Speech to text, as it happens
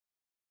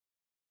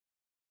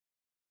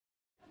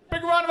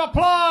big round of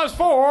applause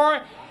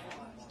for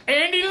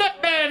Andy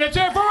Lipman. Let's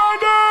hear it for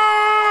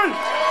Andy!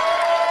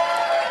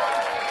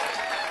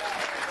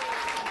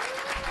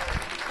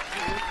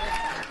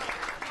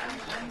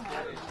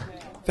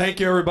 Thank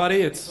you,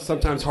 everybody. It's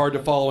sometimes hard to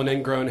follow an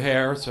ingrown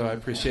hair, so I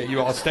appreciate you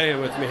all staying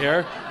with me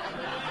here.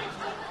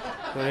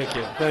 Thank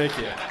you. Thank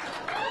you.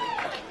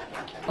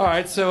 All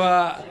right, so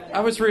I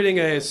was reading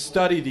a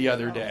study the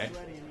other day,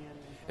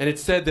 and it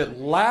said that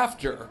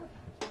laughter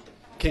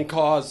can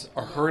cause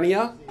a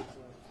hernia,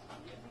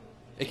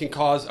 it can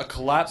cause a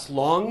collapsed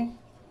lung,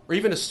 or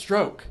even a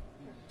stroke.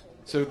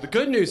 So the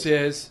good news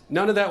is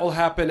none of that will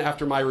happen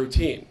after my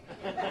routine.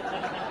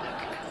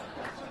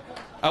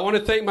 I want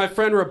to thank my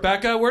friend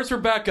Rebecca. Where's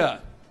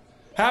Rebecca?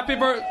 Happy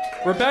birthday.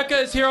 Rebecca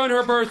is here on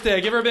her birthday.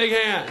 Give her a big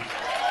hand.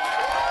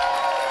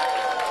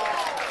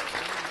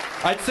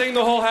 I'd sing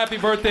the whole happy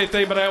birthday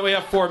thing, but I only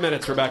have 4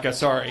 minutes, Rebecca.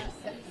 Sorry.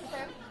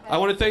 I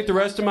want to thank the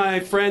rest of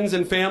my friends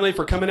and family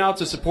for coming out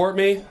to support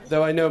me,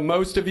 though I know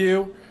most of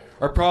you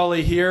are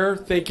probably here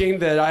thinking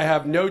that I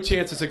have no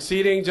chance of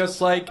succeeding,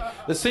 just like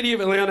the city of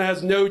Atlanta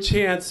has no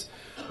chance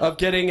of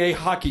getting a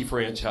hockey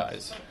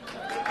franchise.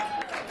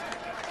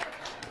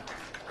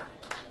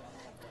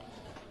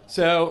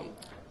 So,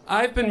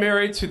 I've been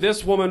married to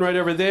this woman right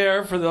over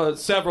there for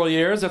several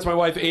years. That's my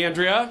wife,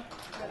 Andrea.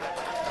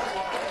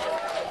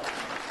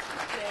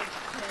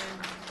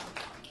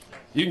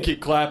 You can keep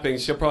clapping.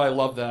 She'll probably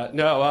love that.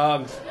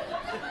 No,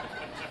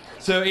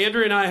 so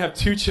Andrea and I have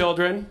 2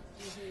 children.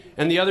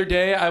 And the other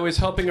day, I was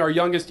helping our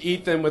youngest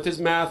Ethan with his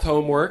math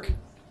homework.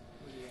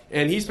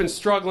 And he's been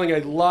struggling a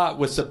lot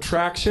with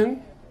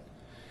subtraction.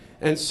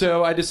 And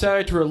so I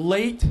decided to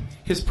relate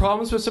his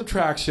problems with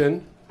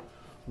subtraction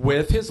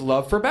with his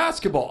love for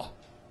basketball.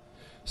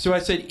 So I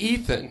said,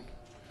 Ethan,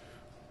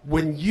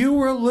 when you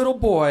were a little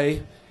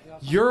boy,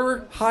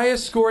 your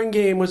highest scoring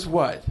game was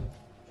what?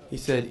 He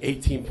said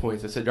 18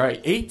 points. I said, all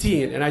right,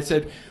 18. And I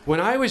said,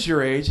 when I was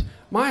your age,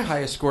 my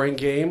highest scoring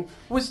game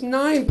was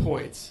 9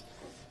 points.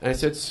 And I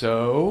said,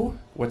 so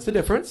what's the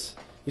difference?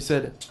 He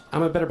said,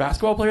 I'm a better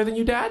basketball player than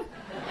you, Dad?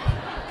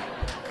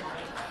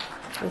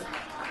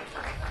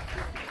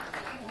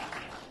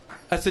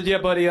 I said, yeah,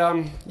 buddy,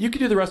 you can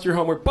do the rest of your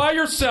homework by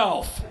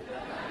yourself.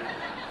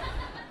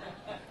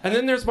 And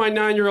then there's my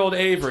 9-year-old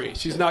Avery.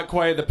 She's not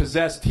quite the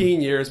possessed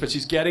teen years, but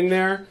she's getting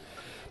there.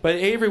 But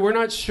Avery, we're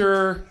not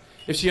sure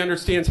if she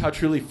understands how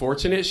truly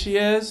fortunate she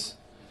is.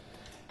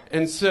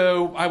 And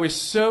so I was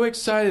so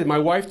excited. My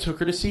wife took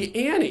her to see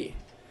Annie.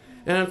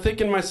 And I'm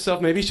thinking to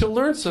myself, maybe she'll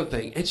learn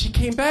something. And she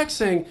came back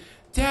saying,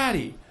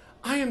 Daddy,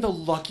 I am the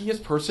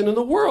luckiest person in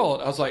the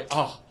world. I was like,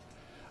 oh.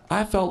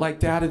 I felt like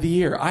Dad of the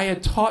Year. I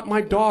had taught my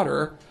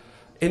daughter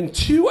in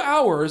 2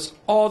 hours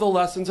all the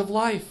lessons of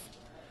life.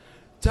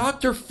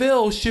 Dr.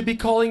 Phil should be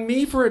calling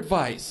me for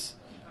advice.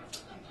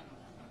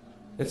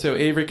 And so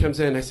Avery comes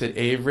in and I said,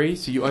 Avery,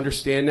 so you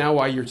understand now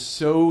why you're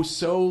so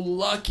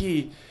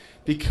lucky,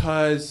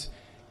 because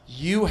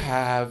you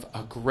have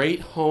a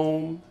great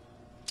home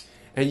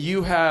and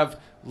you have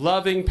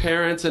loving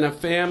parents and a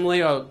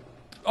family,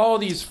 all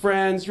these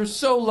friends. You're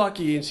so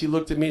lucky. And she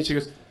looked at me and she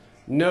goes,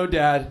 no,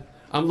 Dad.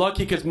 I'm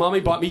lucky because Mommy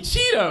bought me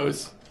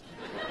Cheetos.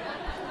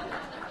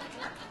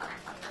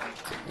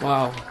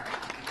 Wow.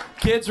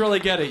 Kids really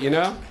get it, you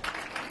know?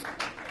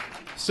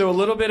 So a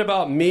little bit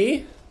about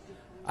me.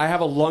 I have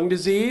a lung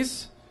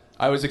disease.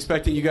 I was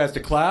expecting you guys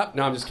to clap.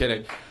 No, I'm just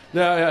kidding.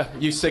 No,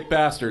 you sick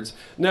bastards.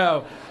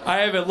 No, I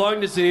have a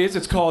lung disease.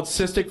 It's called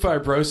cystic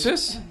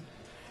fibrosis.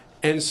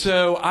 And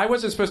so I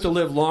wasn't supposed to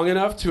live long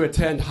enough to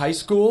attend high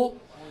school.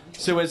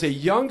 So as a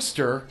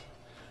youngster,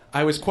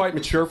 I was quite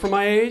mature for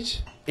my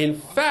age. In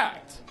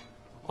fact,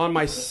 on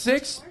my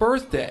 6th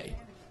birthday,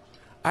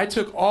 I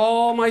took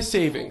all my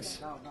savings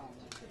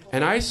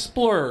and I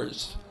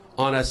splurged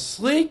on a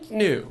sleek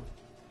new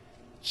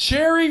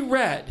cherry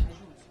red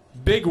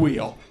big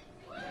wheel.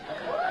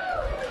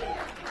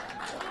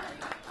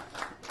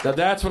 Now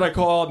that's what I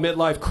call a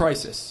midlife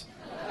crisis.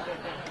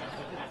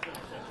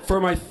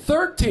 For my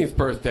 13th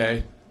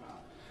birthday,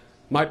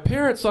 my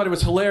parents thought it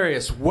was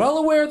hilarious, well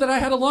aware that I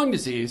had a lung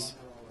disease,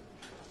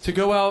 to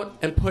go out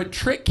and put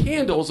trick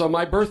candles on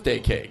my birthday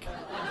cake.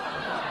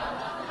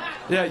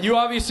 Yeah, you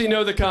obviously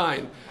know the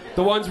kind.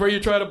 The ones where you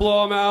try to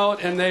blow them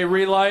out and they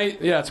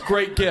relight. Yeah, it's a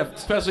great gift,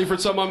 especially for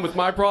someone with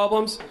my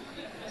problems.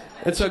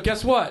 And so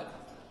guess what?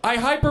 I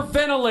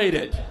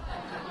hyperventilated.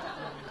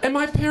 And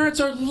my parents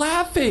are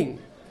laughing.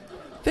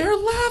 They're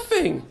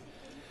laughing.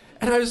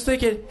 And I was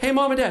thinking, hey,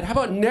 Mom and Dad, how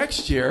about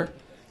next year,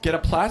 get a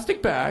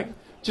plastic bag,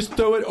 just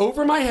throw it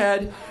over my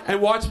head,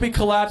 and watch me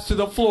collapse to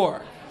the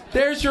floor.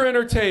 There's your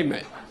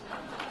entertainment.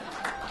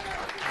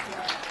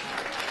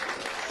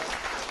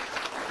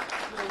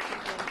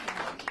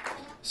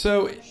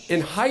 So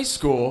in high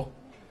school,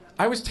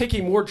 I was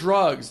taking more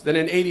drugs than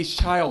an 80s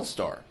child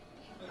star.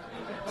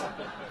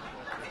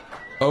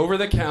 Over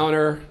the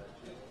counter,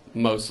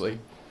 mostly.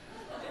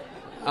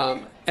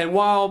 And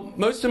while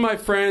most of my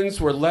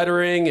friends were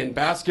lettering in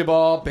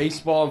basketball,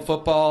 baseball, and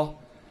football,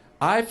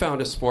 I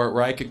found a sport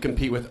where I could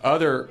compete with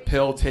other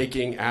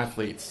pill-taking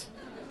athletes.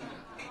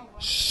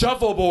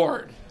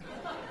 Shuffleboard.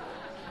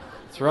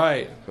 That's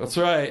right. That's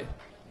right.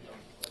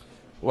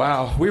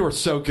 Wow, we were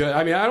so good.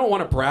 I mean, I don't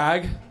want to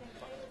brag,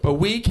 but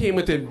we came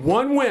within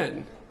one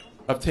win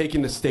of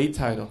taking the state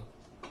title.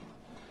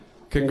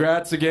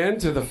 Congrats again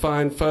to the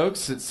fine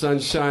folks at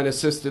Sunshine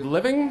Assisted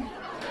Living.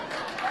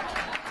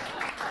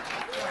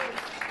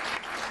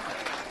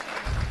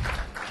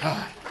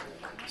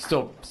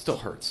 Still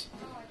hurts.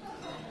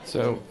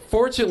 So,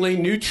 fortunately,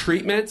 new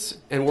treatments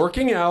and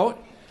working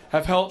out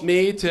have helped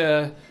me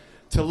to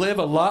live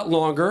a lot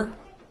longer.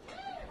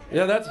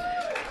 Yeah, that's...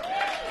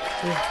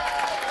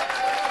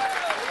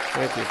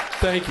 Thank you.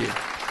 Thank you.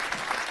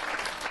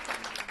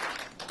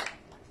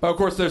 But of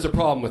course, there's a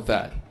problem with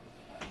that.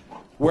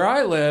 Where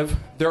I live,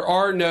 there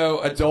are no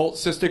adult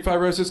cystic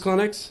fibrosis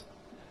clinics.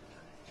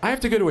 I have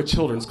to go to a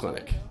children's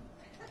clinic,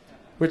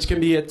 which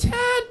can be a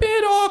tad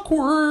bit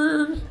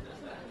awkward.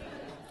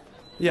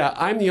 Yeah,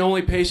 I'm the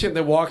only patient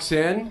that walks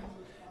in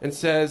and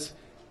says,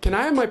 "Can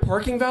I have my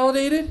parking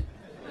validated?"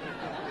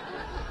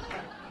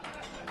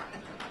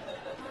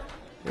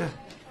 Yeah.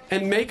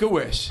 And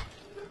Make-A-Wish.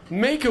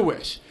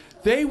 Make-A-Wish.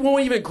 They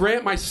won't even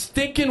grant my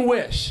stinking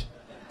wish.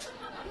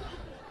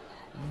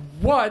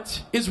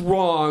 What is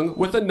wrong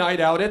with a night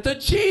out at the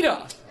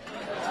Cheetah?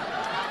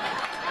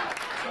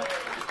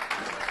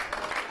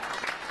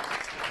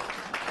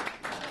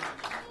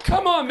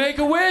 Come on,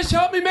 Make-A-Wish,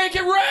 help me make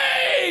it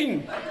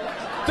rain!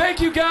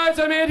 Thank you guys,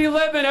 I'm Andy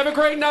Lipman, have a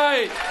great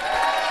night.